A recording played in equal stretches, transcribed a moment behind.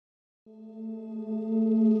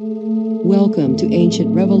Welcome to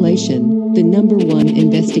Ancient Revelation, the #1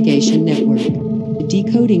 investigation network,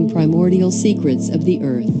 decoding primordial secrets of the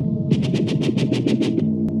Earth.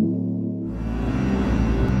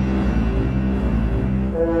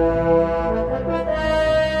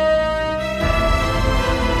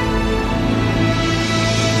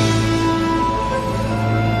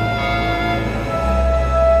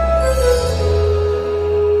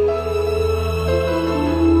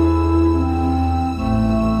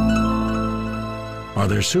 Are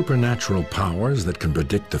there supernatural powers that can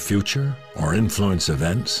predict the future or influence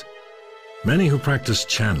events? Many who practice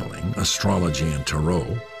channeling, astrology, and tarot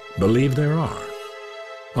believe there are.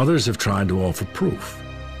 Others have tried to offer proof.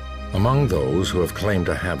 Among those who have claimed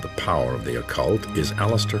to have the power of the occult is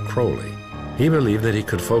Aleister Crowley. He believed that he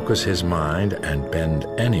could focus his mind and bend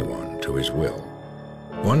anyone to his will.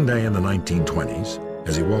 One day in the 1920s,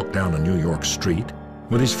 as he walked down a New York street,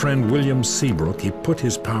 with his friend William Seabrook, he put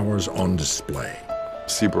his powers on display.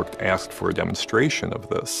 Seabrook asked for a demonstration of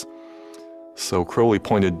this. So Crowley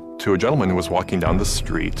pointed to a gentleman who was walking down the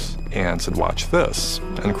street and said, "Watch this."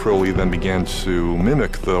 And Crowley then began to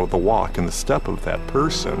mimic the walk and the step of that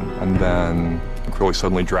person. And then Crowley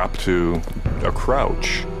suddenly dropped to a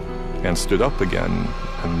crouch and stood up again.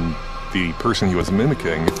 And the person he was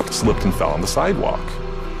mimicking slipped and fell on the sidewalk.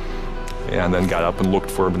 And then got up and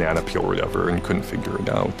looked for a banana peel or whatever and couldn't figure it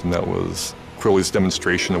out. And that was Crowley's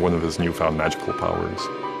demonstration of one of his newfound magical powers.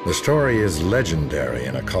 The story is legendary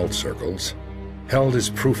in occult circles, held as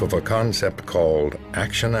proof of a concept called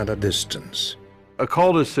action at a distance.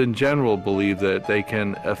 Occultists in general believe that they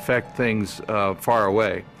can affect things far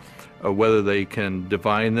away, whether they can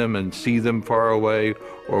divine them and see them far away,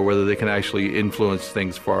 or whether they can actually influence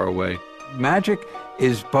things far away. Magic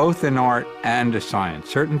is both an art and a science.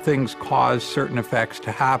 Certain things cause certain effects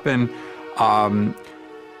to happen.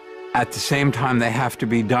 At the same time, they have to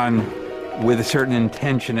be done with a certain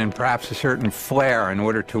intention and perhaps a certain flair in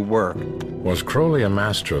order to work. Was Crowley a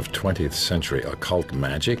master of 20th century occult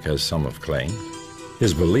magic, as some have claimed?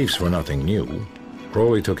 His beliefs were nothing new.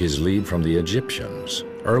 Crowley took his lead from the Egyptians,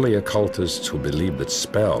 early occultists who believed that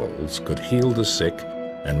spells could heal the sick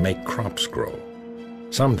and make crops grow.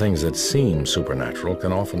 Some things that seem supernatural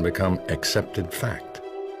can often become accepted fact.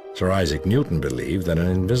 Sir Isaac Newton believed that an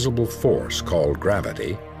invisible force called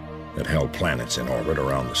gravity that held planets in orbit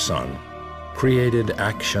around the sun created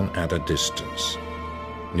action at a distance.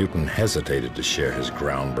 Newton hesitated to share his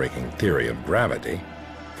groundbreaking theory of gravity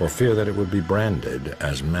for fear that it would be branded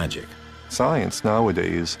as magic. Science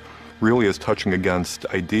nowadays really is touching against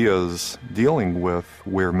ideas dealing with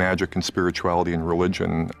where magic and spirituality and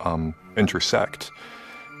religion intersect.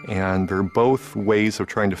 And they're both ways of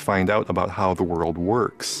trying to find out about how the world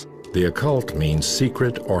works. The occult means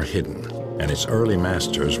secret or hidden, and its early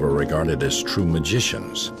masters were regarded as true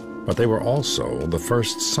magicians, but they were also the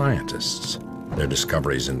first scientists. Their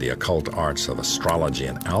discoveries in the occult arts of astrology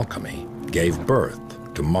and alchemy gave birth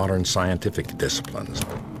to modern scientific disciplines.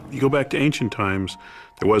 You go back to ancient times,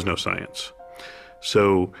 there was no science.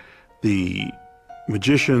 So the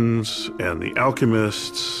magicians and the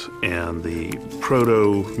alchemists and the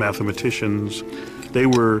proto-mathematicians, they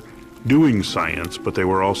were doing science, but they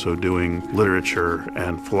were also doing literature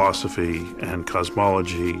and philosophy and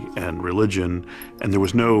cosmology and religion, and there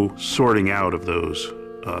was no sorting out of those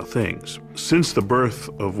things. Since the birth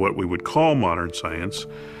of what we would call modern science,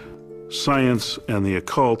 science and the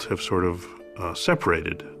occult have sort of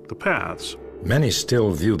separated the paths. Many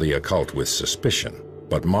still view the occult with suspicion,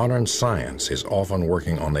 but modern science is often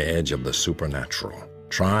working on the edge of the supernatural,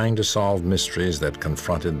 trying to solve mysteries that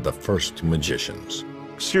confronted the first magicians.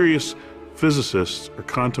 Serious physicists are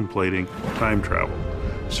contemplating time travel.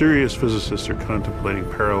 Serious physicists are contemplating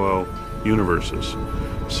parallel universes.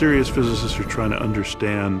 Serious physicists are trying to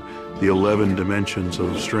understand the 11 dimensions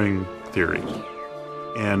of string theory.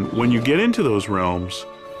 And when you get into those realms,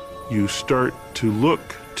 you start to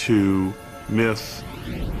look to myth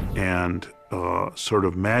and sort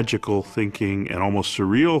of magical thinking and almost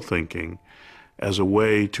surreal thinking as a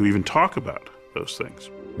way to even talk about those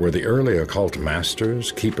things. Were the early occult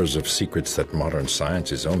masters keepers of secrets that modern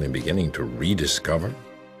science is only beginning to rediscover?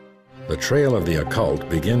 The trail of the occult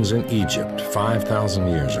begins in Egypt 5,000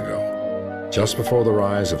 years ago. Just before the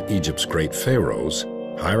rise of Egypt's great pharaohs,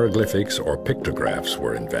 hieroglyphics or pictographs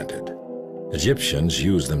were invented. Egyptians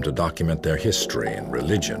used them to document their history and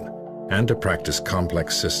religion, and to practice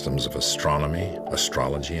complex systems of astronomy,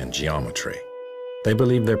 astrology, and geometry. They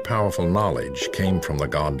believed their powerful knowledge came from the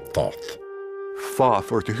god Thoth.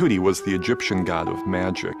 Thoth, or Tahuti, was the Egyptian god of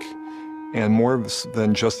magic. And more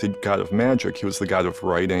than just the god of magic, he was the god of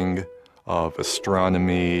writing, of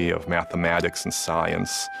astronomy, of mathematics and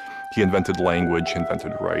science. He invented language,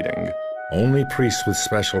 invented writing. Only priests with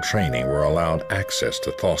special training were allowed access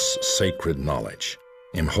to Thoth's sacred knowledge.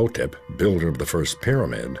 Imhotep, builder of the first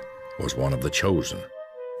pyramid, was one of the chosen.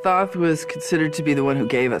 Thoth was considered to be the one who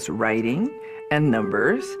gave us writing and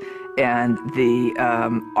numbers and the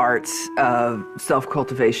arts of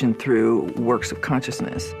self-cultivation through works of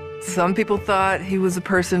consciousness. Some people thought he was a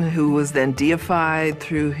person who was then deified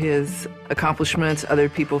through his accomplishments. Other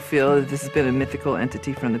people feel that this has been a mythical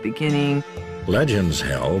entity from the beginning. Legends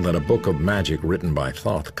held that a book of magic written by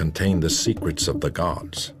Thoth contained the secrets of the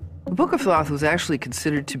gods. The Book of Thoth was actually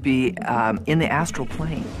considered to be in the astral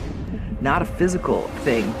plane. Not a physical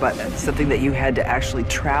thing, but something that you had to actually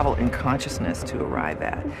travel in consciousness to arrive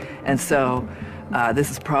at. And so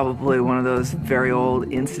this is probably one of those very old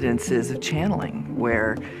incidences of channeling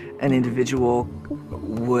where an individual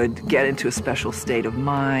would get into a special state of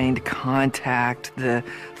mind, contact the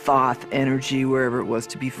Thoth energy wherever it was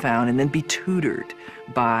to be found, and then be tutored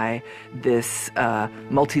by this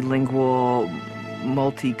multilingual,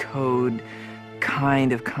 multi-code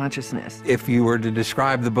kind of consciousness. If you were to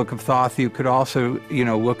describe the Book of Thoth, you could also,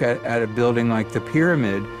 look at a building like the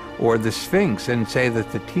pyramid or the Sphinx and say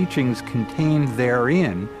that the teachings contained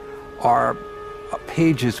therein are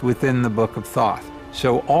pages within the Book of Thoth.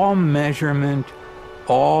 So all measurement,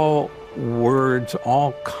 all words,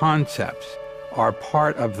 all concepts are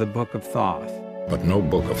part of the Book of Thoth. But no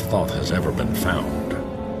Book of Thoth has ever been found.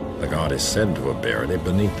 The god is said to have buried it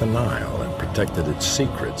beneath the Nile and protected its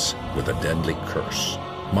secrets with a deadly curse.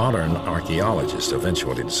 Modern archaeologists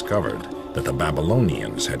eventually discovered that the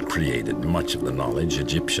Babylonians had created much of the knowledge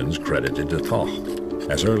Egyptians credited to Thoth.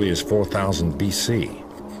 As early as 4000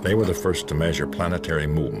 BC, they were the first to measure planetary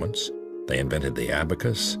movements. They invented the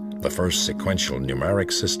abacus, the first sequential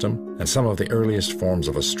numeric system, and some of the earliest forms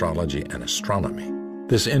of astrology and astronomy.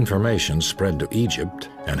 This information spread to Egypt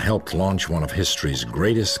and helped launch one of history's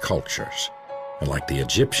greatest cultures. And like the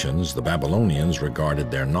Egyptians, the Babylonians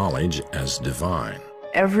regarded their knowledge as divine.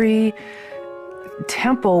 Every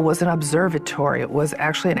temple was an observatory. It was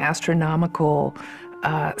actually an astronomical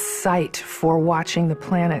site for watching the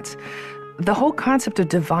planets. The whole concept of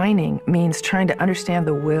divining means trying to understand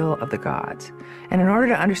the will of the gods. And in order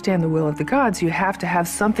to understand the will of the gods, you have to have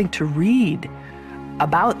something to read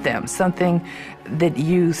about them, something that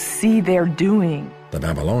you see they're doing. The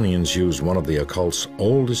Babylonians used one of the occult's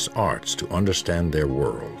oldest arts to understand their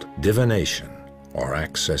world, divination, or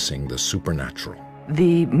accessing the supernatural.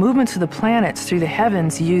 The movements of the planets through the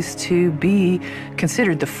heavens used to be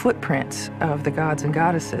considered the footprints of the gods and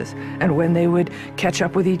goddesses. And when they would catch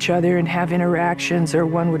up with each other and have interactions, or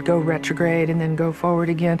one would go retrograde and then go forward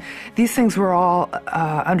again, these things were all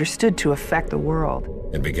understood to affect the world.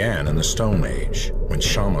 It began in the Stone Age, when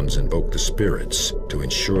shamans invoked the spirits to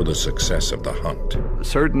ensure the success of the hunt.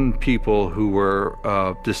 Certain people who were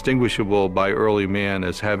distinguishable by early man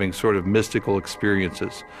as having sort of mystical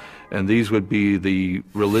experiences, and these would be the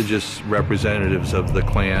religious representatives of the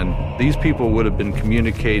clan. These people would have been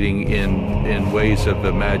communicating in ways of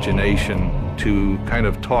imagination to kind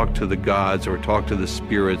of talk to the gods or talk to the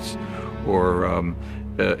spirits or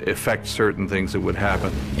affect certain things that would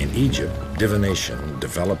happen. In Egypt, divination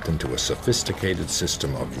developed into a sophisticated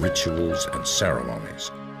system of rituals and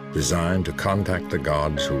ceremonies designed to contact the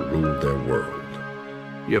gods who ruled their world.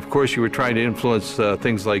 Of course, you were trying to influence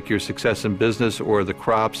things like your success in business or the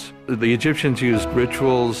crops. The Egyptians used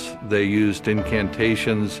rituals, they used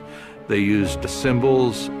incantations, they used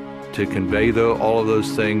symbols to convey all of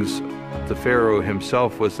those things. The pharaoh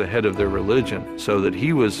himself was the head of their religion, so that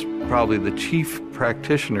he was probably the chief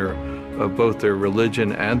practitioner of both their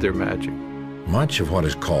religion and their magic. Much of what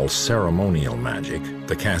is called ceremonial magic,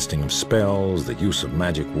 the casting of spells, the use of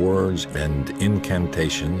magic words and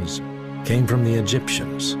incantations, came from the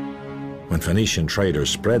Egyptians. When Phoenician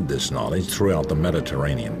traders spread this knowledge throughout the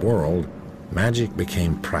Mediterranean world, magic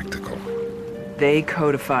became practical. They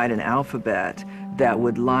codified an alphabet that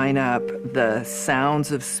would line up the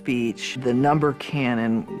sounds of speech, the number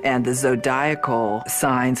canon, and the zodiacal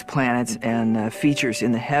signs, planets, and features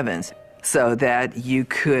in the heavens, so that you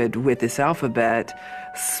could, with this alphabet,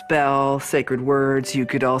 spell sacred words. You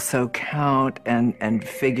could also count and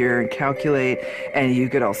figure and calculate, and you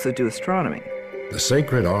could also do astronomy. The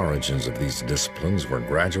sacred origins of these disciplines were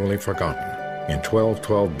gradually forgotten. In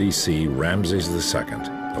 1212 BC, Ramses II,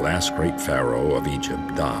 the last great pharaoh of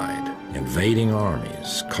Egypt, died. Invading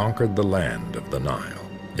armies conquered the land of the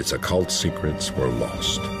Nile. Its occult secrets were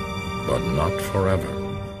lost, but not forever.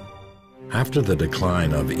 After the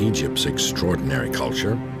decline of Egypt's extraordinary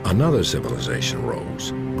culture, another civilization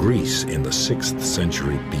rose, Greece in the 6th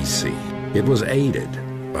century BC. It was aided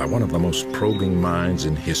by one of the most probing minds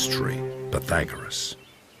in history, Pythagoras.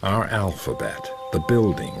 Our alphabet, the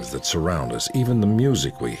buildings that surround us, even the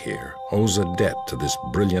music we hear, owes a debt to this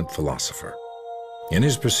brilliant philosopher. In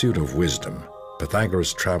his pursuit of wisdom,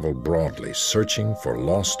 Pythagoras traveled broadly, searching for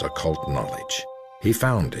lost occult knowledge. He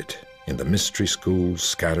found it in the mystery schools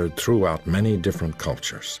scattered throughout many different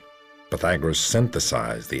cultures. Pythagoras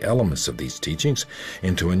synthesized the elements of these teachings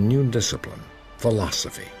into a new discipline,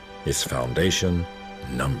 philosophy. Its foundation,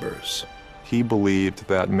 numbers. He believed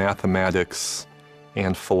that mathematics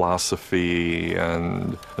and philosophy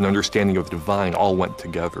and an understanding of the divine all went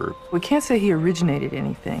together. We can't say he originated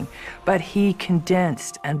anything, but he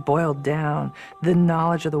condensed and boiled down the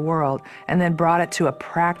knowledge of the world and then brought it to a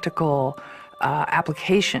practical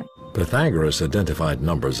application. Pythagoras identified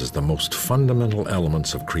numbers as the most fundamental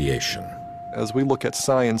elements of creation. As we look at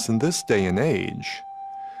science in this day and age,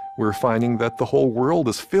 we're finding that the whole world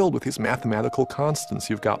is filled with these mathematical constants.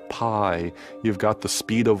 You've got pi, you've got the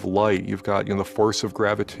speed of light, you've got the force of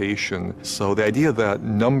gravitation. So the idea that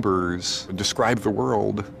numbers describe the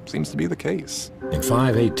world seems to be the case. In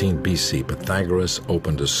 518 BC, Pythagoras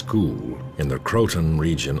opened a school in the Croton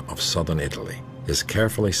region of southern Italy. His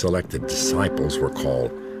carefully selected disciples were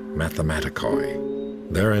called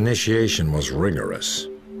mathematicoi. Their initiation was rigorous.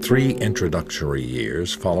 3 introductory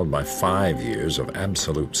years, followed by 5 years of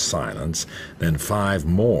absolute silence, then 5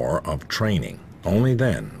 more of training. Only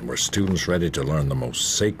then were students ready to learn the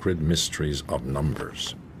most sacred mysteries of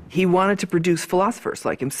numbers. He wanted to produce philosophers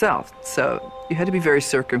like himself, so you had to be very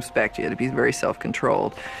circumspect, you had to be very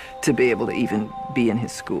self-controlled to be able to even be in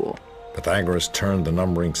his school. Pythagoras turned the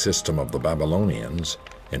numbering system of the Babylonians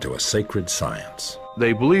into a sacred science.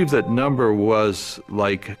 They believed that number was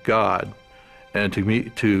like God. And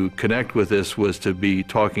to connect with this was to be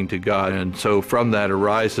talking to God. And so from that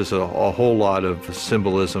arises a whole lot of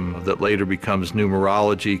symbolism that later becomes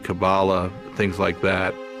numerology, Kabbalah, things like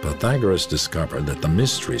that. Pythagoras discovered that the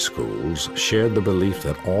mystery schools shared the belief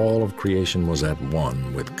that all of creation was at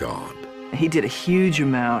one with God. He did a huge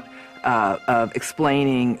amount of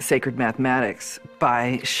explaining sacred mathematics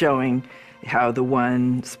by showing how the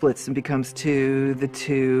 1 splits and becomes 2, the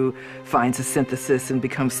 2 finds a synthesis and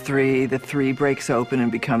becomes 3, the 3 breaks open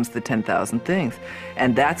and becomes the 10,000 things.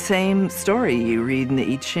 And that same story you read in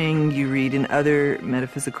the I Ching, you read in other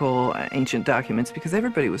metaphysical ancient documents, because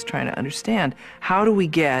everybody was trying to understand, how do we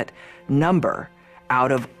get number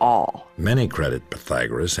out of all? Many credit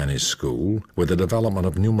Pythagoras and his school with the development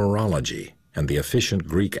of numerology and the efficient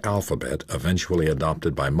Greek alphabet eventually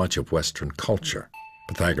adopted by much of Western culture.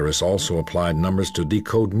 Pythagoras also applied numbers to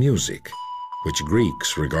decode music, which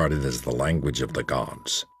Greeks regarded as the language of the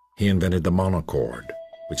gods. He invented the monochord,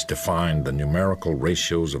 which defined the numerical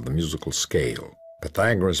ratios of the musical scale.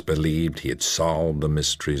 Pythagoras believed he had solved the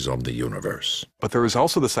mysteries of the universe. But there was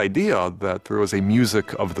also this idea that there was a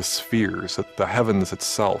music of the spheres, that the heavens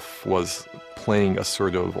itself was playing a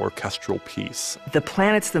sort of orchestral piece. The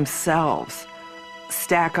planets themselves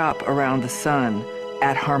stack up around the sun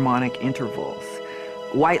at harmonic intervals.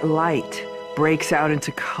 White light breaks out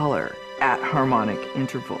into color at harmonic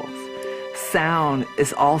intervals. Sound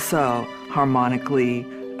is also harmonically,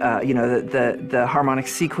 the harmonic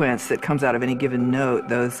sequence that comes out of any given note,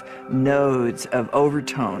 those nodes of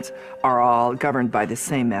overtones are all governed by the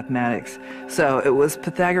same mathematics. So it was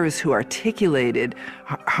Pythagoras who articulated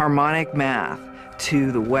harmonic math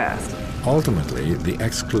to the West. Ultimately, the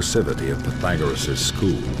exclusivity of Pythagoras'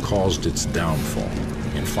 school caused its downfall.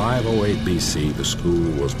 In 508 BC, the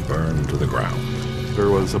school was burned to the ground. There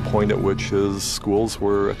was a point at which his schools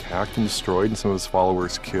were attacked and destroyed and some of his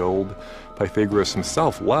followers killed. Pythagoras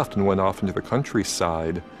himself left and went off into the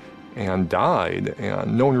countryside and died,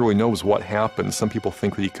 and no one really knows what happened. Some people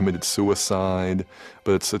think that he committed suicide,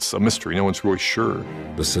 but it's a mystery. No one's really sure.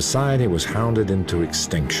 The society was hounded into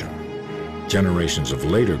extinction. Generations of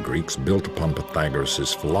later Greeks built upon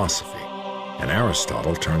Pythagoras' philosophy, and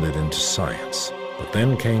Aristotle turned it into science. But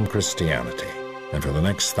then came Christianity, and for the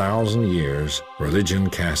next 1,000 years,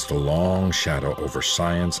 religion cast a long shadow over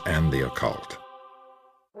science and the occult.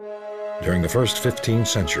 During the first 15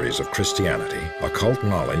 centuries of Christianity, occult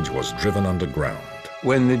knowledge was driven underground.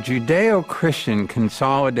 When the Judeo-Christian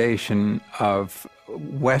consolidation of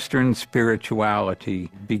Western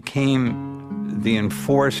spirituality became the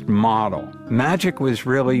enforced model, magic was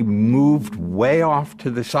really moved way off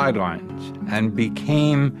to the sidelines and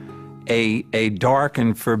became a dark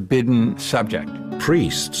and forbidden subject.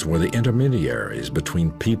 Priests were the intermediaries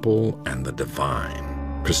between people and the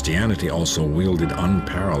divine. Christianity also wielded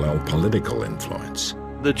unparalleled political influence.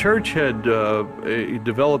 The church had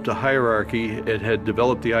developed a hierarchy. It had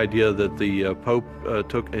developed the idea that the Pope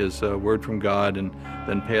took his word from God and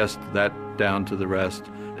then passed that down to the rest.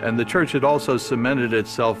 And the church had also cemented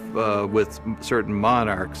itself with certain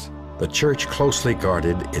monarchs. The church closely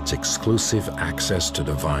guarded its exclusive access to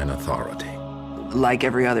divine authority. Like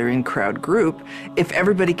every other in-crowd group, if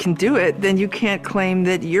everybody can do it, then you can't claim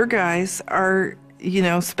that your guys are,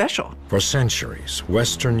 special. For centuries,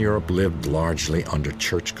 Western Europe lived largely under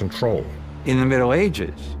church control. In the Middle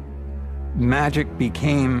Ages, magic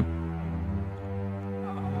became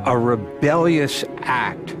a rebellious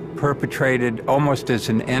act perpetrated almost as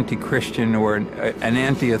an anti-Christian or an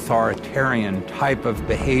anti-authoritarian type of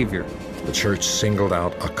behavior. The church singled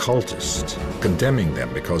out occultists, condemning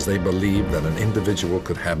them because they believed that an individual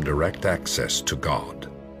could have direct access to God.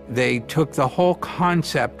 They took the whole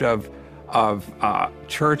concept of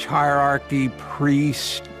church hierarchy,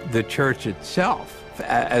 priests, the church itself,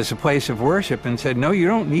 as a place of worship and said, no, you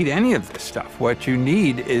don't need any of this stuff. What you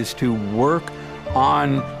need is to work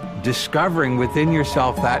on discovering within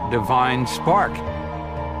yourself that divine spark.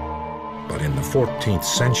 But in the 14th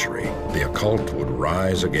century, the occult would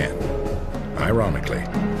rise again. Ironically,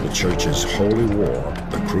 the church's holy war,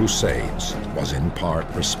 the Crusades, was in part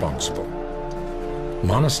responsible.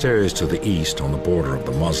 Monasteries to the east on the border of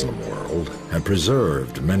the Muslim world had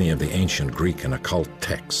preserved many of the ancient Greek and occult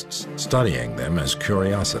texts, studying them as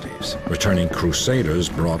curiosities. Returning crusaders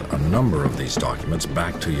brought a number of these documents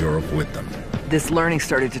back to Europe with them. This learning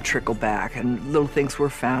started to trickle back, and little things were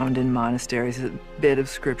found in monasteries, a bit of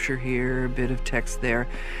scripture here, a bit of text there.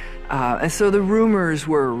 And so the rumors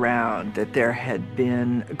were around that there had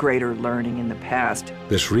been greater learning in the past.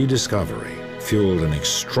 This rediscovery fueled an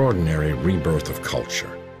extraordinary rebirth of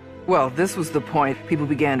culture. Well, this was the point. People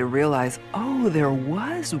began to realize, oh, there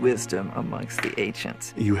was wisdom amongst the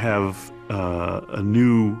ancients. You have a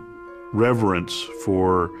new reverence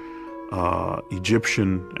for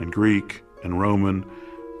Egyptian and Greek and Roman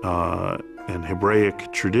and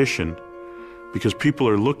Hebraic tradition, because people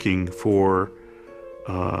are looking for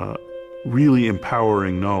really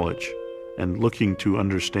empowering knowledge and looking to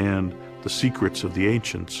understand the secrets of the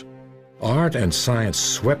ancients. Art and science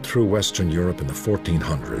swept through Western Europe in the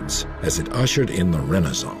 1400s as it ushered in the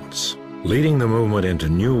Renaissance. Leading the movement into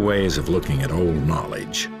new ways of looking at old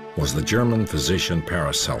knowledge was the German physician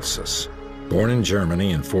Paracelsus. Born in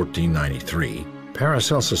Germany in 1493,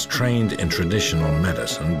 Paracelsus trained in traditional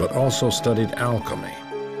medicine but also studied alchemy.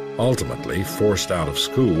 Ultimately, forced out of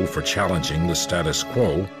school for challenging the status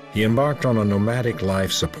quo, he embarked on a nomadic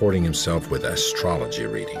life supporting himself with astrology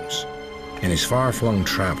readings. In his far-flung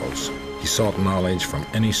travels, he sought knowledge from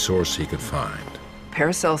any source he could find.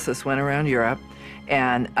 Paracelsus went around Europe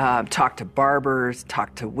and talked to barbers,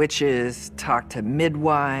 talked to witches, talked to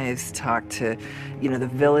midwives, talked to, the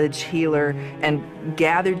village healer, and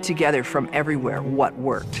gathered together from everywhere what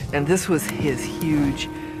worked. And this was his huge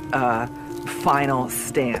final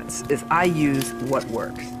stance, is I use what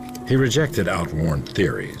works. He rejected outworn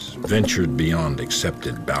theories, ventured beyond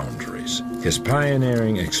accepted boundaries. His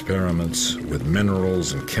pioneering experiments with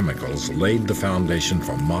minerals and chemicals laid the foundation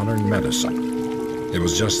for modern medicine. It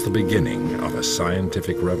was just the beginning of a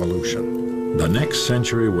scientific revolution. The next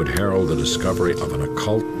century would herald the discovery of an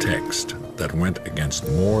occult text that went against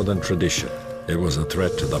more than tradition. It was a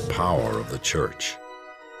threat to the power of the church.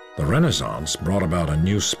 The Renaissance brought about a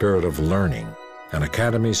new spirit of learning, and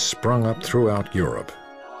academies sprung up throughout Europe.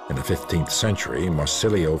 In the 15th century,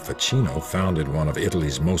 Marsilio Ficino founded one of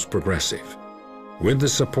Italy's most progressive. With the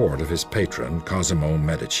support of his patron, Cosimo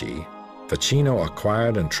Medici, Ficino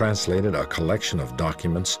acquired and translated a collection of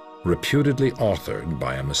documents reputedly authored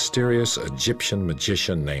by a mysterious Egyptian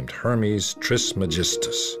magician named Hermes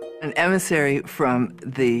Trismegistus. An emissary from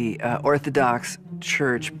the Orthodox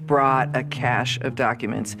Church brought a cache of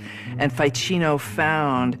documents, and Ficino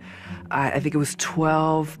found, I think it was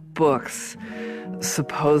 12 books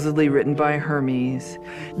supposedly written by Hermes.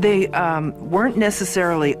 They weren't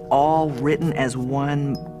necessarily all written as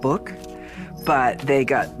one book, but they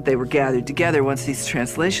were gathered together once these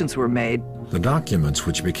translations were made. The documents,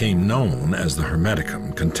 which became known as the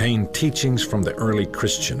Hermeticum, contained teachings from the early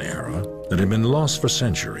Christian era that had been lost for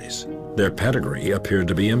centuries. Their pedigree appeared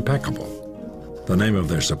to be impeccable. The name of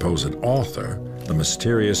their supposed author, the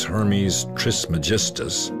mysterious Hermes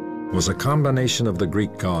Trismegistus, was a combination of the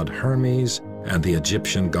Greek god Hermes and the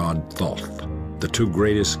Egyptian god Thoth, the two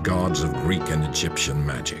greatest gods of Greek and Egyptian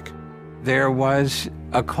magic. There was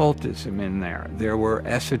occultism in there. There were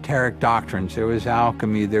esoteric doctrines. There was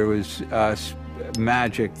alchemy. There was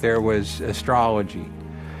magic. There was astrology.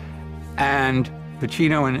 And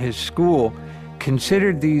Ficino and his school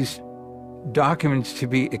considered these documents to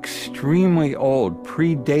be extremely old,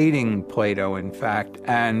 predating Plato, in fact,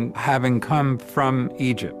 and having come from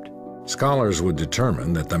Egypt. Scholars would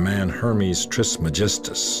determine that the man Hermes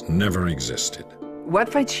Trismegistus never existed.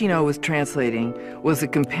 What Ficino was translating was a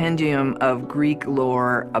compendium of Greek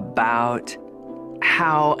lore about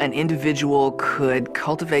how an individual could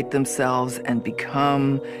cultivate themselves and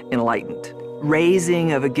become enlightened.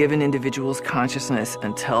 Raising of a given individual's consciousness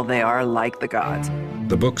until they are like the gods.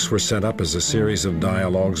 The books were set up as a series of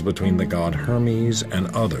dialogues between the god Hermes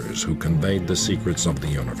and others who conveyed the secrets of the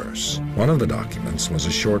universe. One of the documents was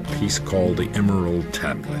a short piece called the Emerald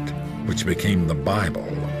Tablet, which became the Bible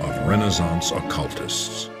of Renaissance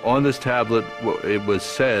occultists. On this tablet, it was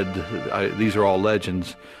said, these are all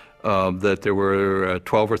legends, that there were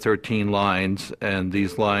 12 or 13 lines, and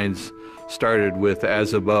these lines started with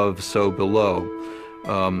 "as above, so below."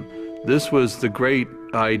 This was the great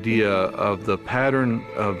idea of the pattern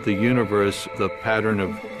of the universe, the pattern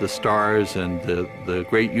of the stars and the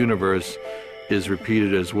great universe is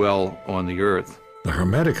repeated as well on the earth. The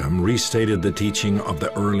Hermeticum restated the teaching of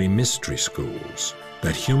the early mystery schools,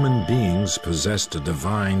 that human beings possessed a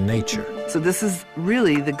divine nature. So this is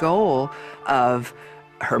really the goal of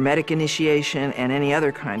Hermetic initiation and any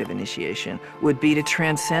other kind of initiation, would be to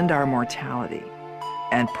transcend our mortality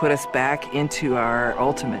and put us back into our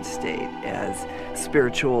ultimate state as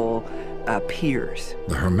spiritual peers.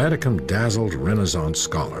 The Hermeticum dazzled Renaissance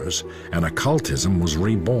scholars, and occultism was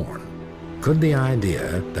reborn. Could the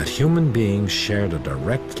idea that human beings shared a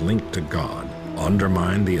direct link to God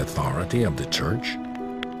undermine the authority of the Church?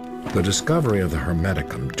 The discovery of the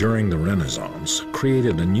Hermeticum during the Renaissance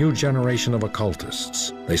created a new generation of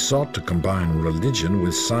occultists. They sought to combine religion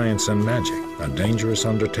with science and magic, a dangerous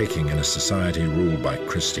undertaking in a society ruled by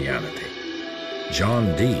Christianity.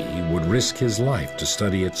 John Dee would risk his life to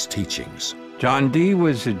study its teachings. John Dee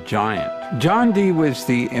was a giant. John Dee was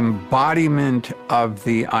the embodiment of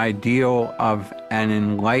the ideal of an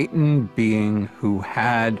enlightened being who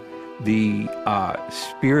had the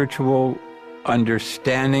spiritual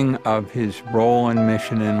understanding of his role and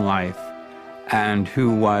mission in life, and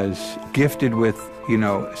who was gifted with,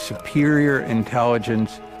 superior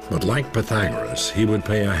intelligence. But like Pythagoras, he would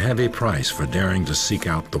pay a heavy price for daring to seek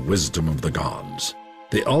out the wisdom of the gods.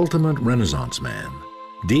 The ultimate Renaissance man,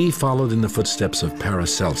 Dee followed in the footsteps of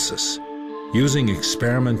Paracelsus, using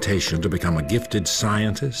experimentation to become a gifted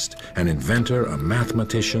scientist, an inventor, a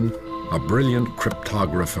mathematician, a brilliant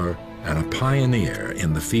cryptographer, and a pioneer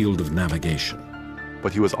in the field of navigation.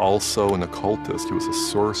 But he was also an occultist, he was a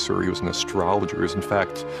sorcerer, he was an astrologer, he was in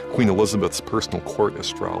fact Queen Elizabeth's personal court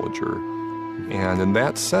astrologer. And in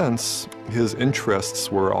that sense, his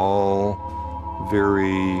interests were all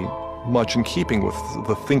very much in keeping with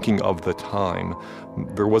the thinking of the time.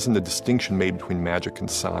 There wasn't a distinction made between magic and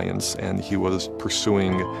science, and he was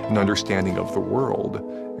pursuing an understanding of the world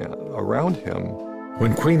around him.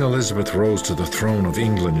 When Queen Elizabeth rose to the throne of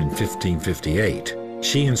England in 1558,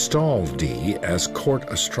 she installed Dee as court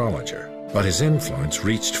astrologer, but his influence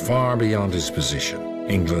reached far beyond his position.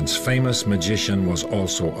 England's famous magician was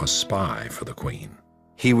also a spy for the Queen.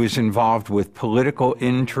 He was involved with political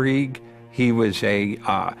intrigue. He was a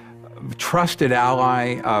trusted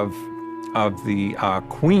ally of the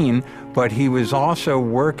Queen, but he was also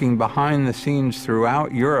working behind the scenes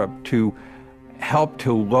throughout Europe to help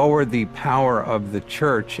to lower the power of the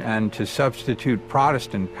Church and to substitute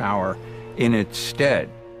Protestant power in its stead.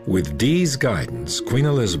 With Dee's guidance, Queen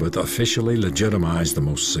Elizabeth officially legitimized the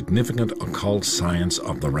most significant occult science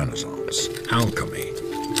of the Renaissance, alchemy.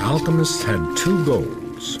 Alchemists had two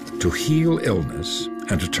goals: to heal illness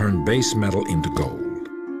and to turn base metal into gold.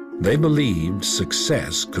 They believed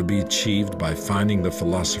success could be achieved by finding the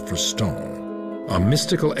Philosopher's Stone, a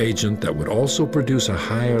mystical agent that would also produce a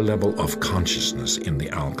higher level of consciousness in the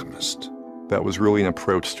alchemist. That was really an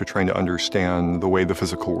approach to trying to understand the way the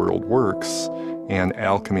physical world works, and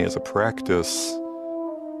alchemy as a practice,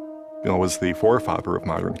 was the forefather of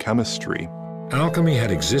modern chemistry. Alchemy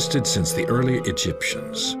had existed since the early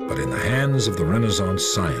Egyptians, but in the hands of the Renaissance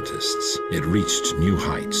scientists, it reached new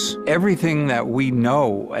heights. Everything that we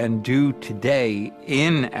know and do today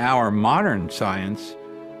in our modern science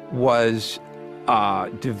was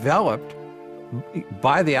developed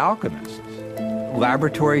by the alchemists.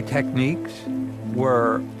 Laboratory techniques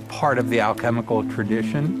were part of the alchemical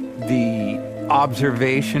tradition. The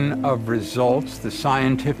observation of results, the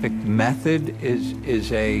scientific method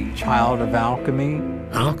is a child of alchemy.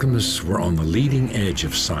 Alchemists were on the leading edge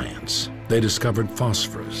of science. They discovered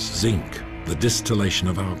phosphorus, zinc, the distillation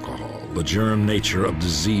of alcohol, the germ nature of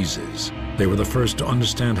diseases. They were the first to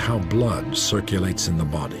understand how blood circulates in the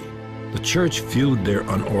body. The church viewed their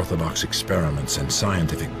unorthodox experiments and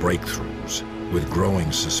scientific breakthroughs with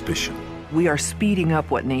growing suspicion. We are speeding up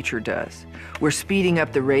what nature does. We're speeding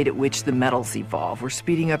up the rate at which the metals evolve. We're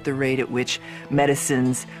speeding up the rate at which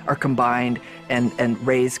medicines are combined and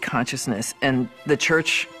raise consciousness. And the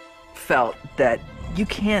church felt that you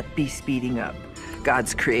can't be speeding up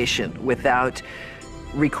God's creation without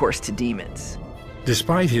recourse to demons.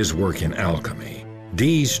 Despite his work in alchemy,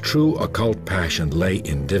 Dee's true occult passion lay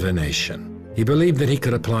in divination. He believed that he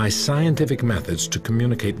could apply scientific methods to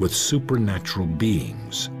communicate with supernatural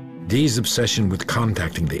beings. Dee's obsession with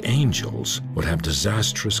contacting the angels would have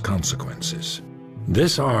disastrous consequences.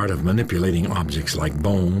 This art of manipulating objects like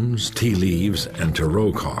bones, tea leaves, and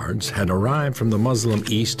tarot cards had arrived from the Muslim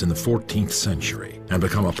East in the 14th century and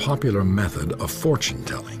become a popular method of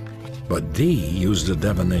fortune-telling. But Dee used a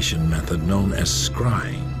divination method known as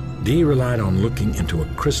scrying. Dee relied on looking into a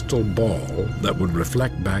crystal ball that would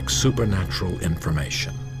reflect back supernatural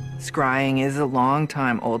information. Scrying is a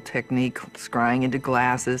long-time-old technique, scrying into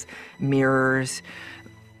glasses, mirrors,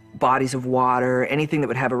 bodies of water, anything that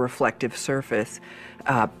would have a reflective surface,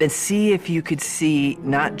 and see if you could see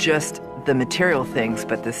not just the material things,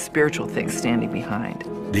 but the spiritual things standing behind.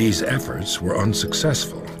 These efforts were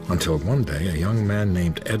unsuccessful until one day a young man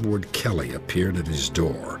named Edward Kelly appeared at his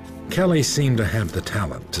door. Kelly seemed to have the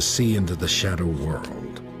talent to see into the shadow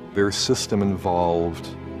world. Their system involved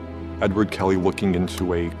Edward Kelly looking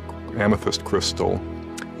into a amethyst crystal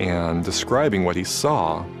and describing what he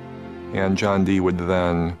saw, and John Dee would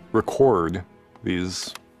then record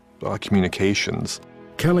these communications.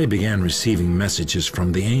 Kelly began receiving messages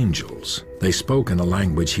from the angels. They spoke in a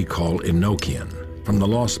language he called Enochian, from the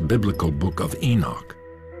lost biblical book of Enoch.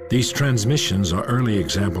 These transmissions are early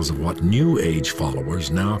examples of what New Age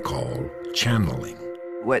followers now call channeling.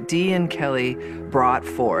 What Dee and Kelly brought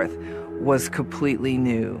forth was completely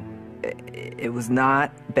new. It was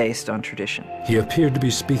not based on tradition. He appeared to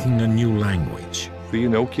be speaking a new language. The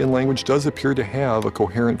Enochian language does appear to have a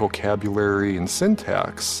coherent vocabulary and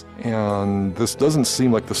syntax, and this doesn't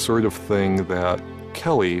seem like the sort of thing that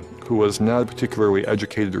Kelly, who was not a particularly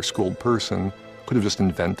educated or schooled person, could have just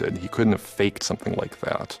invented. He couldn't have faked something like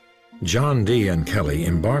that. John Dee and Kelly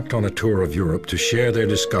embarked on a tour of Europe to share their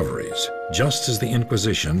discoveries, just as the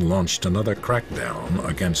Inquisition launched another crackdown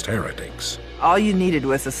against heretics. All you needed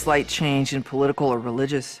was a slight change in political or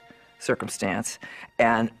religious circumstance,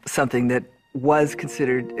 and something that was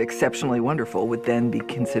considered exceptionally wonderful would then be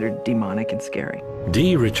considered demonic and scary.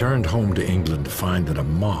 Dee returned home to England to find that a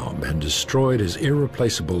mob had destroyed his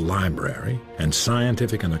irreplaceable library and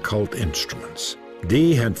scientific and occult instruments.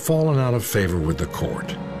 Dee had fallen out of favor with the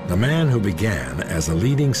court. The man who began as a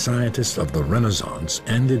leading scientist of the Renaissance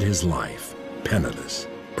ended his life penniless,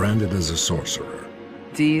 branded as a sorcerer.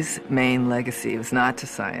 Dee's main legacy was not to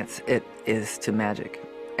science, it is to magic.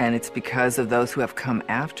 And it's because of those who have come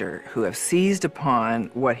after, who have seized upon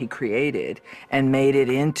what he created and made it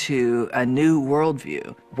into a new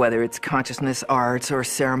worldview, whether it's consciousness arts or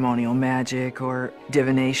ceremonial magic or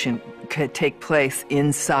divination, could take place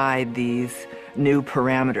inside these new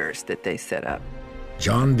parameters that they set up.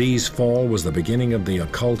 John Dee's fall was the beginning of the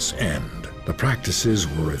occult's end. The practices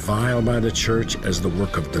were reviled by the church as the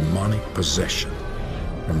work of demonic possession.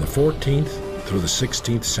 From the 14th through the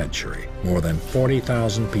 16th century, more than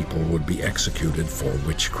 40,000 people would be executed for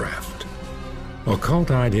witchcraft. Occult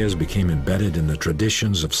ideas became embedded in the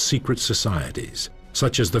traditions of secret societies,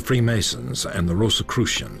 such as the Freemasons and the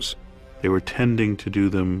Rosicrucians. They were tending to do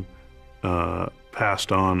them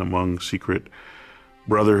passed on among secret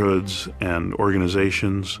brotherhoods and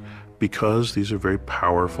organizations because these are very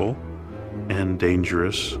powerful and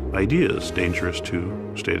dangerous ideas, dangerous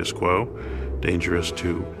to status quo, dangerous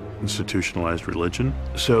to institutionalized religion.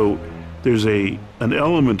 So there's an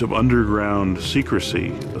element of underground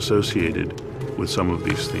secrecy associated with some of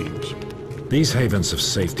these themes. These havens of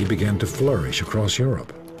safety began to flourish across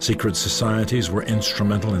Europe. Secret societies were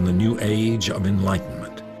instrumental in the new age of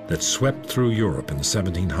enlightenment that swept through Europe in the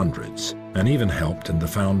 1700s and even helped in the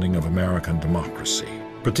founding of American democracy.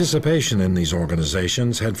 Participation in these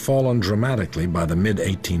organizations had fallen dramatically by the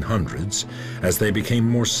mid-1800s as they became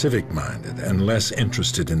more civic-minded and less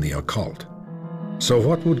interested in the occult. So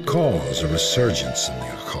what would cause a resurgence in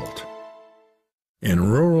the occult?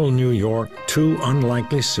 In rural New York, two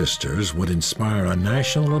unlikely sisters would inspire a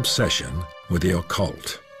national obsession with the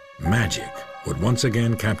occult. Magic would once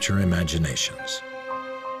again capture imaginations.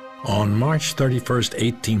 On March 31st,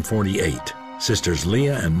 1848, Sisters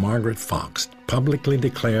Leah and Margaret Fox publicly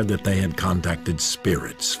declared that they had contacted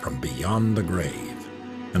spirits from beyond the grave.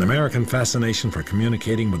 An American fascination for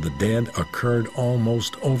communicating with the dead occurred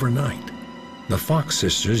almost overnight. The Fox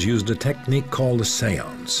sisters used a technique called a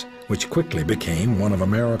seance, which quickly became one of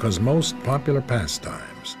America's most popular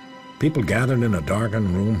pastimes. People gathered in a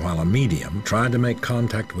darkened room while a medium tried to make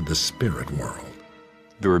contact with the spirit world.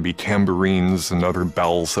 There would be tambourines and other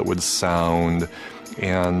bells that would sound,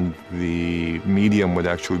 and the medium would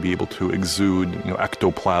actually be able to exude,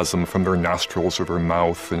 ectoplasm from their nostrils or their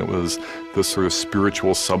mouth, and it was this sort of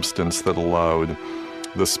spiritual substance that allowed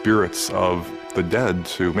the spirits of the dead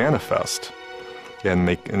to manifest and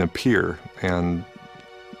appear. And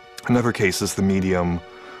in other cases, the medium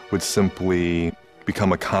would simply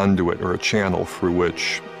become a conduit or a channel through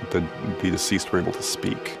which the deceased were able to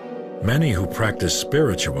speak. Many who practiced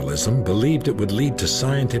spiritualism believed it would lead to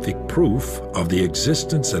scientific proof of the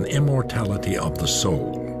existence and immortality of the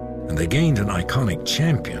soul, and they gained an iconic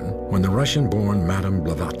champion when the Russian-born Madame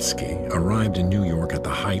Blavatsky arrived in New York at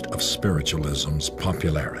the height of spiritualism's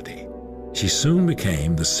popularity. She soon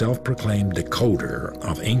became the self-proclaimed decoder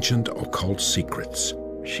of ancient occult secrets.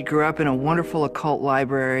 She grew up in a wonderful occult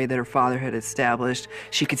library that her father had established.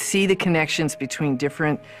 She could see the connections between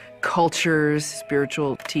different cultures,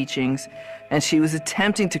 spiritual teachings, and she was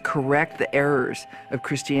attempting to correct the errors of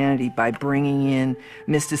Christianity by bringing in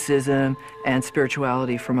mysticism and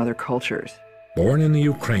spirituality from other cultures. Born in the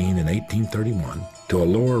Ukraine in 1831 to a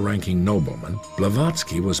lower-ranking nobleman,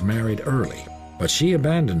 Blavatsky was married early, but she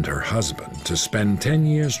abandoned her husband to spend 10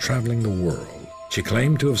 years traveling the world. She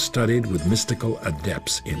claimed to have studied with mystical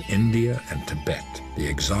adepts in India and Tibet. The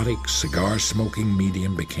exotic cigar-smoking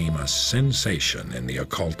medium became a sensation in the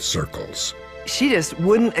occult circles. She just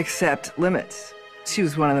wouldn't accept limits. She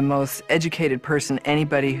was one of the most educated person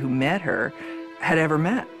anybody who met her had ever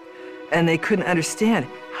met. And they couldn't understand,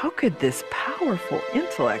 how could this powerful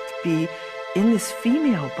intellect be in this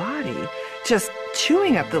female body, just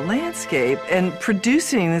chewing up the landscape and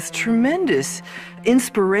producing this tremendous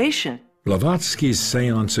inspiration? Blavatsky's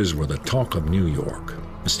seances were the talk of New York.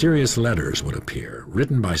 Mysterious letters would appear,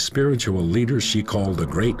 written by spiritual leaders she called the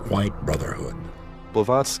Great White Brotherhood.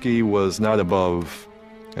 Blavatsky was not above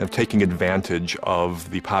taking advantage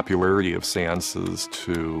of the popularity of seances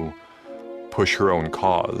to push her own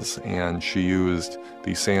cause, and she used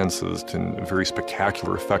these seances to very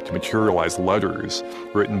spectacular effect to materialize letters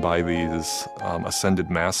written by these ascended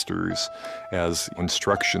masters as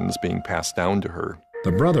instructions being passed down to her.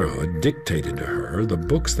 The Brotherhood dictated to her the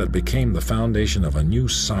books that became the foundation of a new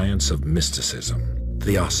science of mysticism,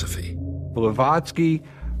 Theosophy. Blavatsky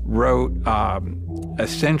wrote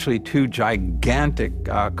essentially two gigantic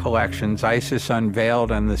collections, Isis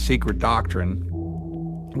Unveiled and The Secret Doctrine,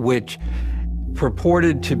 which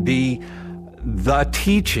purported to be the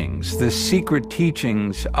teachings, the secret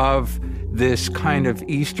teachings of this kind of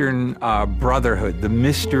Eastern brotherhood, the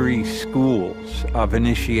mystery schools of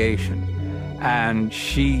initiation. And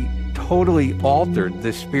she totally altered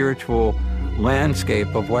the spiritual landscape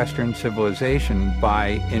of Western civilization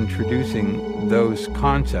by introducing those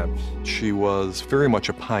concepts. She was very much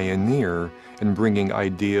a pioneer in bringing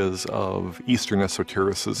ideas of Eastern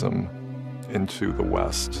esotericism into the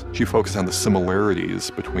West. She focused on the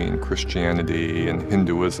similarities between Christianity and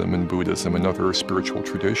Hinduism and Buddhism and other spiritual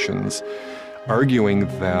traditions, arguing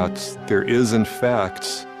that there is in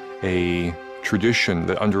fact a tradition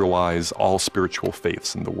that underlies all spiritual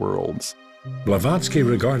faiths in the world. Blavatsky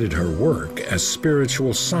regarded her work as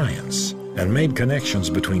spiritual science and made connections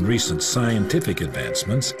between recent scientific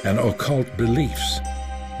advancements and occult beliefs.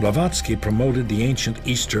 Blavatsky promoted the ancient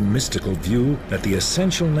Eastern mystical view that the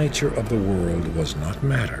essential nature of the world was not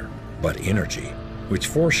matter, but energy, which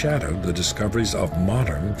foreshadowed the discoveries of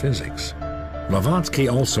modern physics. Blavatsky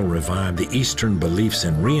also revived the Eastern beliefs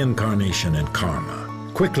in reincarnation and karma.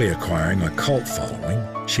 Quickly acquiring a cult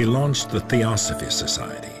following, she launched the Theosophy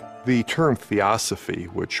Society. The term Theosophy,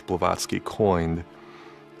 which Blavatsky coined,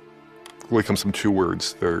 really comes from two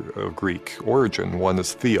words. They're of Greek origin. One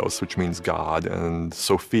is theos, which means God, and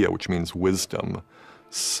Sophia, which means wisdom.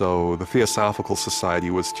 So the Theosophical Society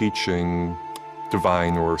was teaching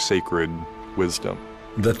divine or sacred wisdom.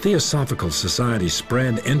 The Theosophical Society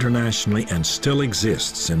spread internationally and still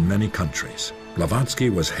exists in many countries. Blavatsky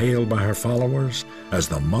was hailed by her followers as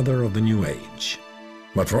the mother of the New Age.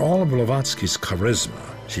 But for all of Blavatsky's charisma,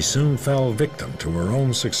 she soon fell victim to her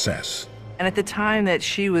own success. And at the time that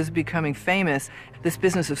she was becoming famous, this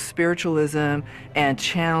business of spiritualism and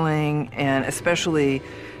channeling, and especially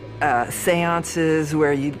seances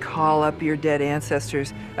where you'd call up your dead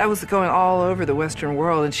ancestors, that was going all over the Western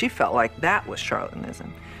world, and she felt like that was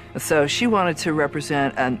charlatanism. So she wanted to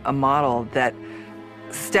represent a model that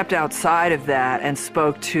stepped outside of that and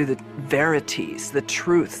spoke to the verities, the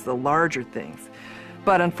truths, the larger things.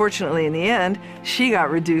 But unfortunately, in the end, she got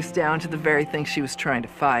reduced down to the very thing she was trying to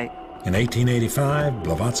fight. In 1885,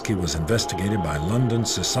 Blavatsky was investigated by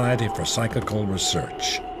London's Society for Psychical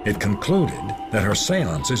Research. It concluded that her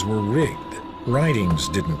seances were rigged. Writings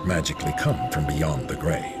didn't magically come from beyond the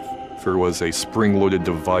grave. There was a spring-loaded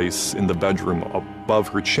device in the bedroom above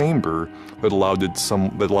her chamber that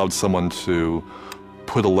allowed someone to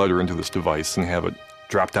put a letter into this device and have it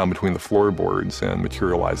drop down between the floorboards and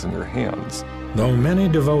materialize in their hands. Though many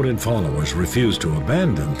devoted followers refused to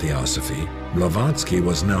abandon theosophy, Blavatsky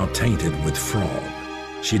was now tainted with fraud.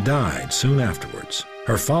 She died soon afterwards.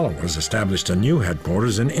 Her followers established a new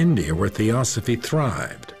headquarters in India where theosophy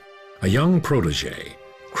thrived. A young protege,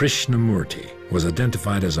 Krishnamurti, was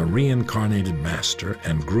identified as a reincarnated master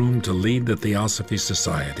and groomed to lead the Theosophy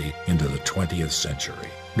Society into the 20th century.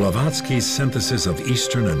 Blavatsky's synthesis of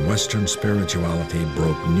Eastern and Western spirituality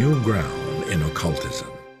broke new ground in occultism.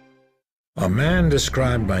 A man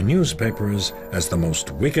described by newspapers as the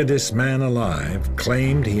most wickedest man alive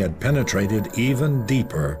claimed he had penetrated even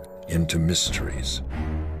deeper into mysteries.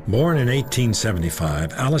 Born in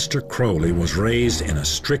 1875, Aleister Crowley was raised in a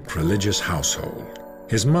strict religious household.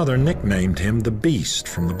 His mother nicknamed him the Beast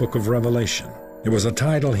from the Book of Revelation. It was a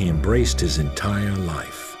title he embraced his entire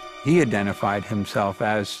life. He identified himself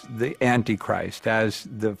as the Antichrist, as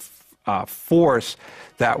the force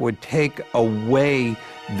that would take away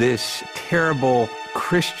this terrible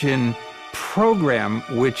Christian program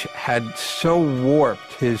which had so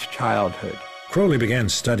warped his childhood. Crowley began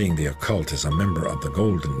studying the occult as a member of the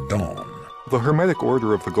Golden Dawn. The Hermetic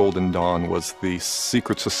Order of the Golden Dawn was the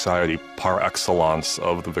secret society par excellence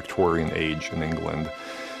of the Victorian age in England.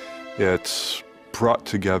 It brought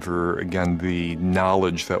together, again, the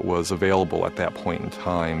knowledge that was available at that point in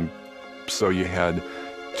time. So you had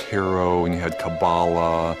tarot, and you had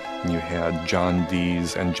Kabbalah, and you had John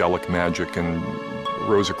Dee's angelic magic and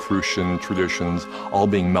Rosicrucian traditions all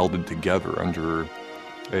being melded together under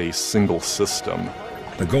a single system.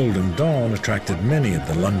 The Golden Dawn attracted many of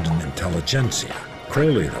the London intelligentsia.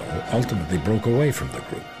 Crowley, though, ultimately broke away from the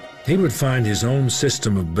group. He would find his own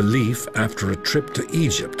system of belief after a trip to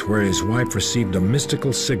Egypt, where his wife received a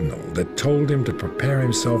mystical signal that told him to prepare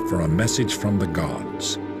himself for a message from the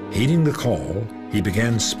gods. Heeding the call, he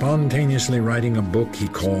began spontaneously writing a book he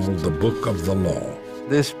called the Book of the Law.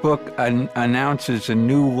 This book announces a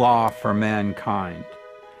new law for mankind.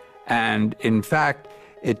 And in fact,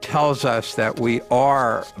 it tells us that we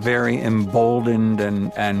are very emboldened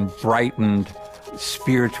and brightened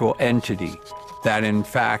spiritual entity, that in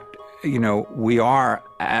fact, we are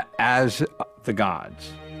as the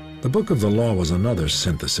gods. The Book of the Law was another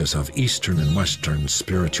synthesis of Eastern and Western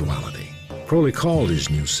spirituality. Crowley called his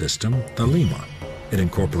new system the Lema. It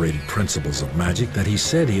incorporated principles of magic that he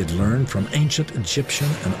said he had learned from ancient Egyptian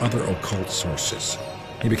and other occult sources.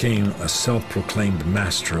 He became a self-proclaimed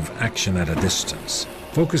master of action at a distance,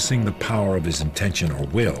 focusing the power of his intention or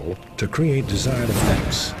will to create desired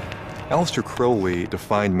effects. Aleister Crowley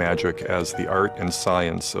defined magic as the art and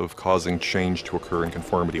science of causing change to occur in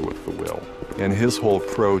conformity with the will. And his whole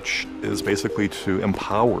approach is basically to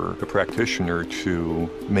empower the practitioner to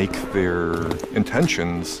make their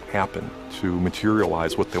intentions happen, to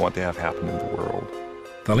materialize what they want to have happen in the world.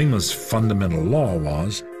 The Lema's fundamental law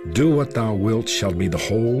was, "Do what thou wilt shall be the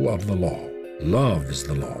whole of the law. Love is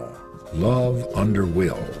the law. Love under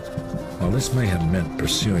will." While this may have meant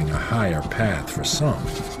pursuing a higher path for some,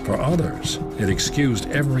 for others, it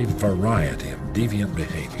excused every variety of deviant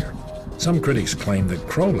behavior. Some critics claim that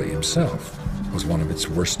Crowley himself was one of its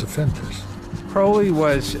worst offenders. Crowley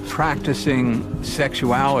was practicing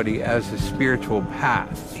sexuality as a spiritual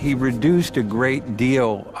path. He reduced a great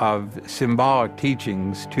deal of symbolic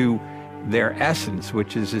teachings to their essence,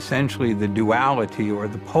 which is essentially the duality or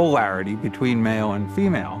the polarity between male and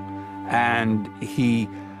female. And he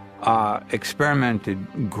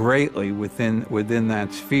experimented greatly within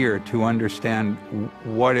that sphere to understand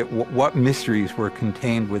what mysteries were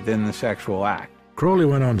contained within the sexual act. Crowley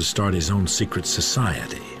went on to start his own secret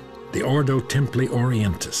society, the Ordo Templi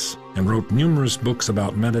Orientis, and wrote numerous books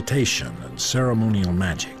about meditation and ceremonial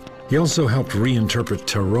magic. He also helped reinterpret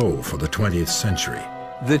tarot for the 20th century.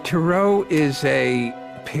 The tarot is a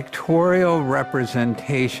pictorial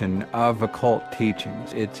representation of occult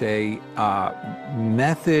teachings. It's a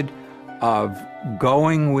method of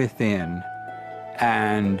going within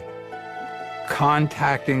and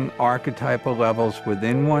contacting archetypal levels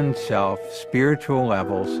within oneself, spiritual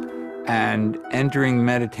levels, and entering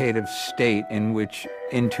meditative state in which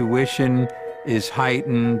intuition is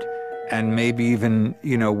heightened and maybe even,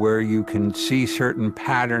 where you can see certain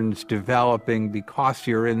patterns developing because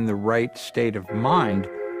you're in the right state of mind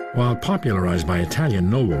While popularized by Italian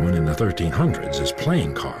noblemen in the 1300s as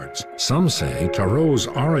playing cards, some say tarot's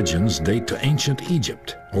origins date to ancient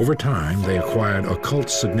Egypt. Over time, they acquired occult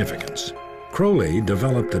significance. Crowley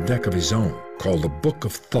developed a deck of his own, called the Book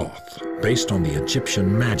of Thoth, based on the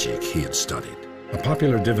Egyptian magic he had studied. A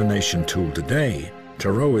popular divination tool today,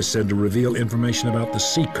 tarot is said to reveal information about the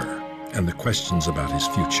seeker and the questions about his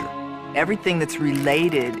future. Everything that's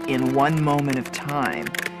related in one moment of time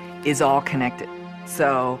is all connected.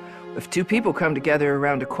 So if two people come together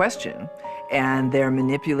around a question and they're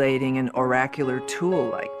manipulating an oracular tool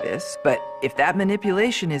like this, but if that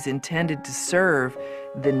manipulation is intended to serve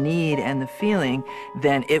the need and the feeling,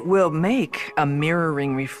 then it will make a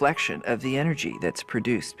mirroring reflection of the energy that's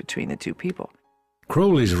produced between the two people.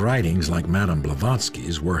 Crowley's writings, like Madame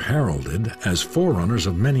Blavatsky's, were heralded as forerunners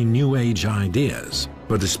of many New Age ideas.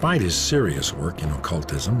 But despite his serious work in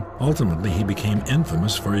occultism, ultimately he became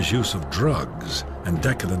infamous for his use of drugs and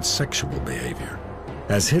decadent sexual behavior.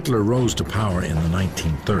 As Hitler rose to power in the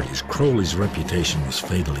 1930s, Crowley's reputation was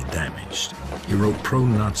fatally damaged. He wrote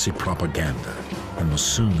pro-Nazi propaganda and was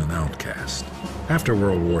soon an outcast. After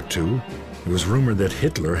World War II, it was rumored that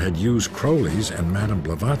Hitler had used Crowley's and Madame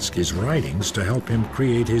Blavatsky's writings to help him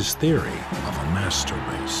create his theory of a master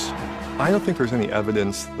race. I don't think there's any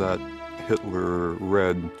evidence that Hitler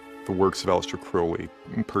read the works of Aleister Crowley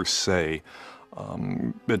per se.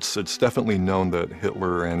 It's definitely known that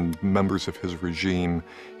Hitler and members of his regime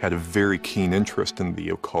had a very keen interest in the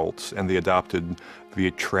occult, and they adopted the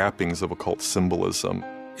trappings of occult symbolism.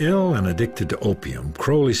 Ill and addicted to opium,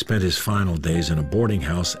 Crowley spent his final days in a boarding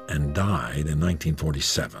house and died in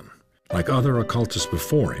 1947. Like other occultists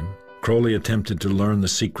before him, Crowley attempted to learn the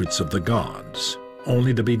secrets of the gods,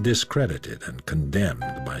 only to be discredited and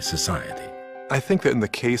condemned by society. I think that in the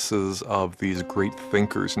cases of these great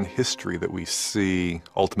thinkers in history that we see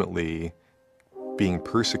ultimately being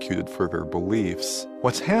persecuted for their beliefs,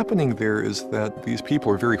 what's happening there is that these people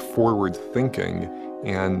are very forward-thinking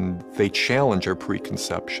and they challenge our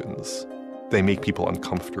preconceptions. They make people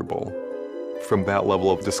uncomfortable. From that level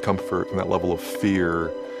of discomfort and that level of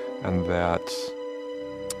fear and that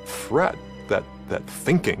threat that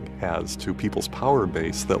thinking has to people's power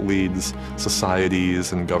base, that leads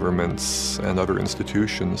societies and governments and other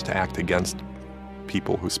institutions to act against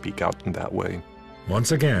people who speak out in that way.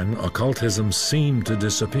 Once again, occultism seemed to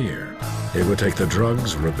disappear. It would take the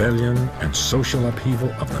drugs, rebellion, and social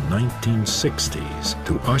upheaval of the 1960s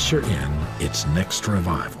to usher in its next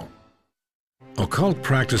revival. Occult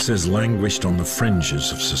practices languished on the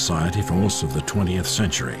fringes of society for most of the 20th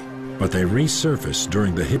century, but they resurfaced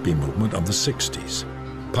during the hippie movement of the 60s.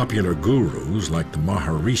 Popular gurus like the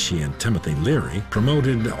Maharishi and Timothy Leary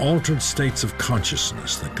promoted altered states of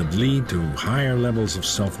consciousness that could lead to higher levels of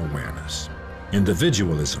self-awareness.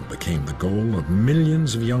 Individualism became the goal of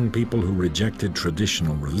millions of young people who rejected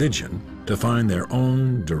traditional religion to find their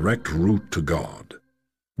own direct route to God.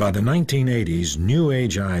 By the 1980s, New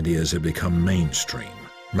Age ideas had become mainstream.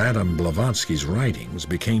 Madame Blavatsky's writings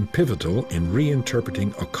became pivotal in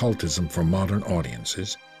reinterpreting occultism for modern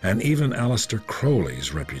audiences, and even Aleister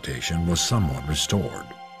Crowley's reputation was somewhat restored.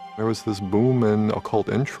 There was this boom in occult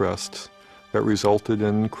interest that resulted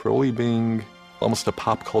in Crowley being almost a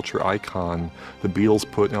pop culture icon. The Beatles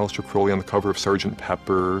put Aleister Crowley on the cover of Sgt.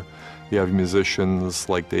 Pepper. You have musicians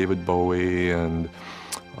like David Bowie and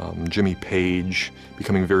Jimmy Page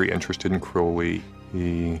becoming very interested in Crowley.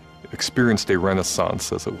 He experienced a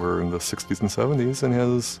renaissance, as it were, in the 60s and 70s and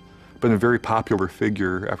has been a very popular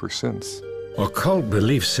figure ever since. Occult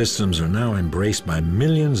belief systems are now embraced by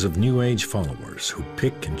millions of New Age followers who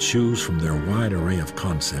pick and choose from their wide array of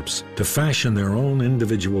concepts to fashion their own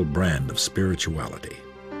individual brand of spirituality.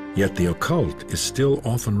 Yet the occult is still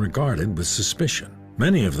often regarded with suspicion.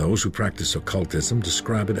 Many of those who practice occultism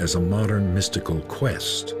describe it as a modern mystical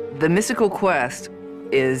quest. The mystical quest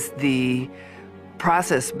is the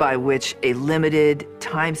process by which a limited,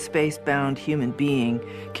 time-space-bound human being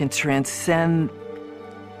can transcend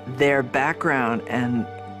their background and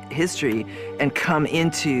history and come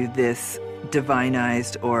into this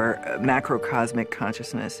divinized or macrocosmic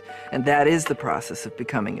consciousness. And that is the process of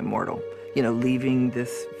becoming immortal. You know, leaving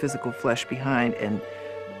this physical flesh behind and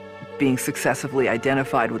being successively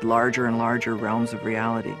identified with larger and larger realms of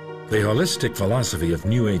reality. The holistic philosophy of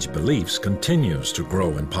New Age beliefs continues to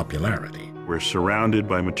grow in popularity. We're surrounded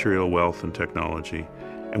by material wealth and technology,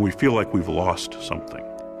 and we feel like we've lost something.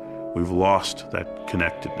 We've lost that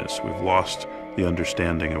connectedness. We've lost the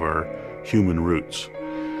understanding of our human roots.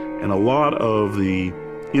 And a lot of the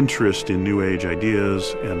interest in New Age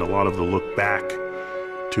ideas and a lot of the look back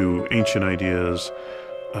to ancient ideas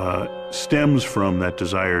stems from that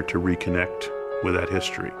desire to reconnect with that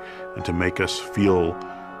history and to make us feel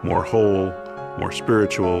more whole, more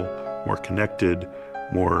spiritual, more connected,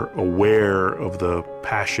 more aware of the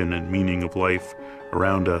passion and meaning of life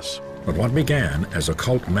around us. But what began as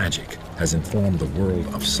occult magic has informed the world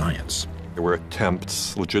of science. There were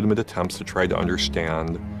attempts, legitimate attempts, to try to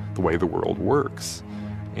understand the way the world works.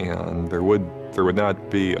 And there would not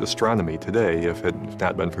be astronomy today if it had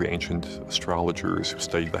not been for the ancient astrologers who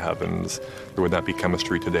studied the heavens. There would not be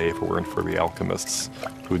chemistry today if it weren't for the alchemists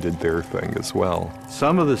who did their thing as well.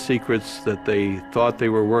 Some of the secrets that they thought they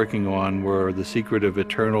were working on were the secret of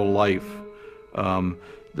eternal life,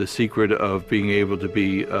 the secret of being able to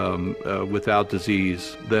be without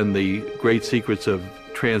disease, then the great secrets of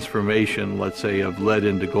transformation, let's say of lead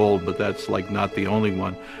into gold, but that's like not the only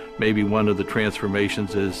one. Maybe one of the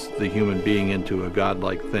transformations is the human being into a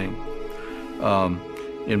godlike thing.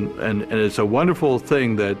 And it's a wonderful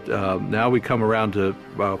thing that now we come around to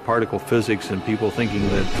particle physics and people thinking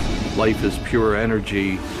that life is pure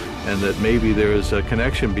energy, and that maybe there is a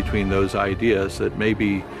connection between those ideas, that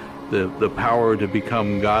maybe the power to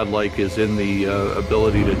become godlike is in the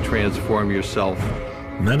ability to transform yourself.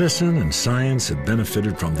 Medicine and science have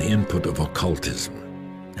benefited from the input of occultism.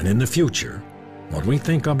 And in the future, what we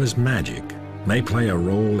think of as magic may play a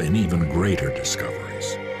role in even greater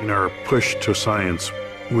discoveries. In our push to science,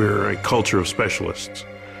 we're a culture of specialists,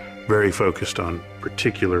 very focused on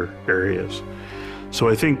particular areas. So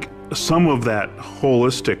I think some of that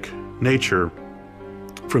holistic nature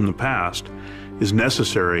from the past is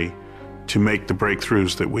necessary to make the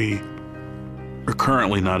breakthroughs that we are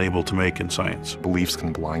currently not able to make in science. Beliefs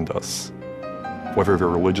can blind us, whether they're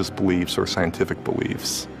religious beliefs or scientific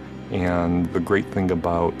beliefs. And the great thing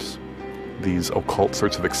about these occult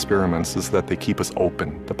sorts of experiments is that they keep us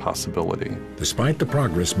open to possibility. Despite the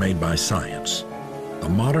progress made by science, the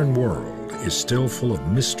modern world is still full of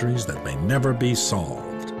mysteries that may never be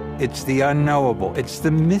solved. It's the unknowable, it's the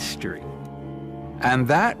mystery. And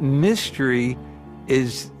that mystery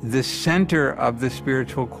is the center of the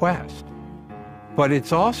spiritual quest. But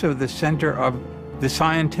it's also the center of the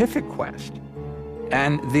scientific quest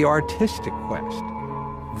and the artistic quest.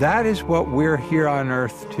 That is what we're here on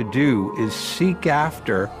earth to do, is seek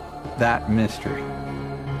after that mystery.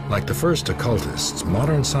 Like the first occultists,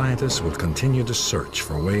 modern scientists will continue to search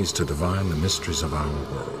for ways to divine the mysteries of our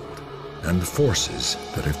world and the forces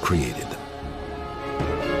that have created them.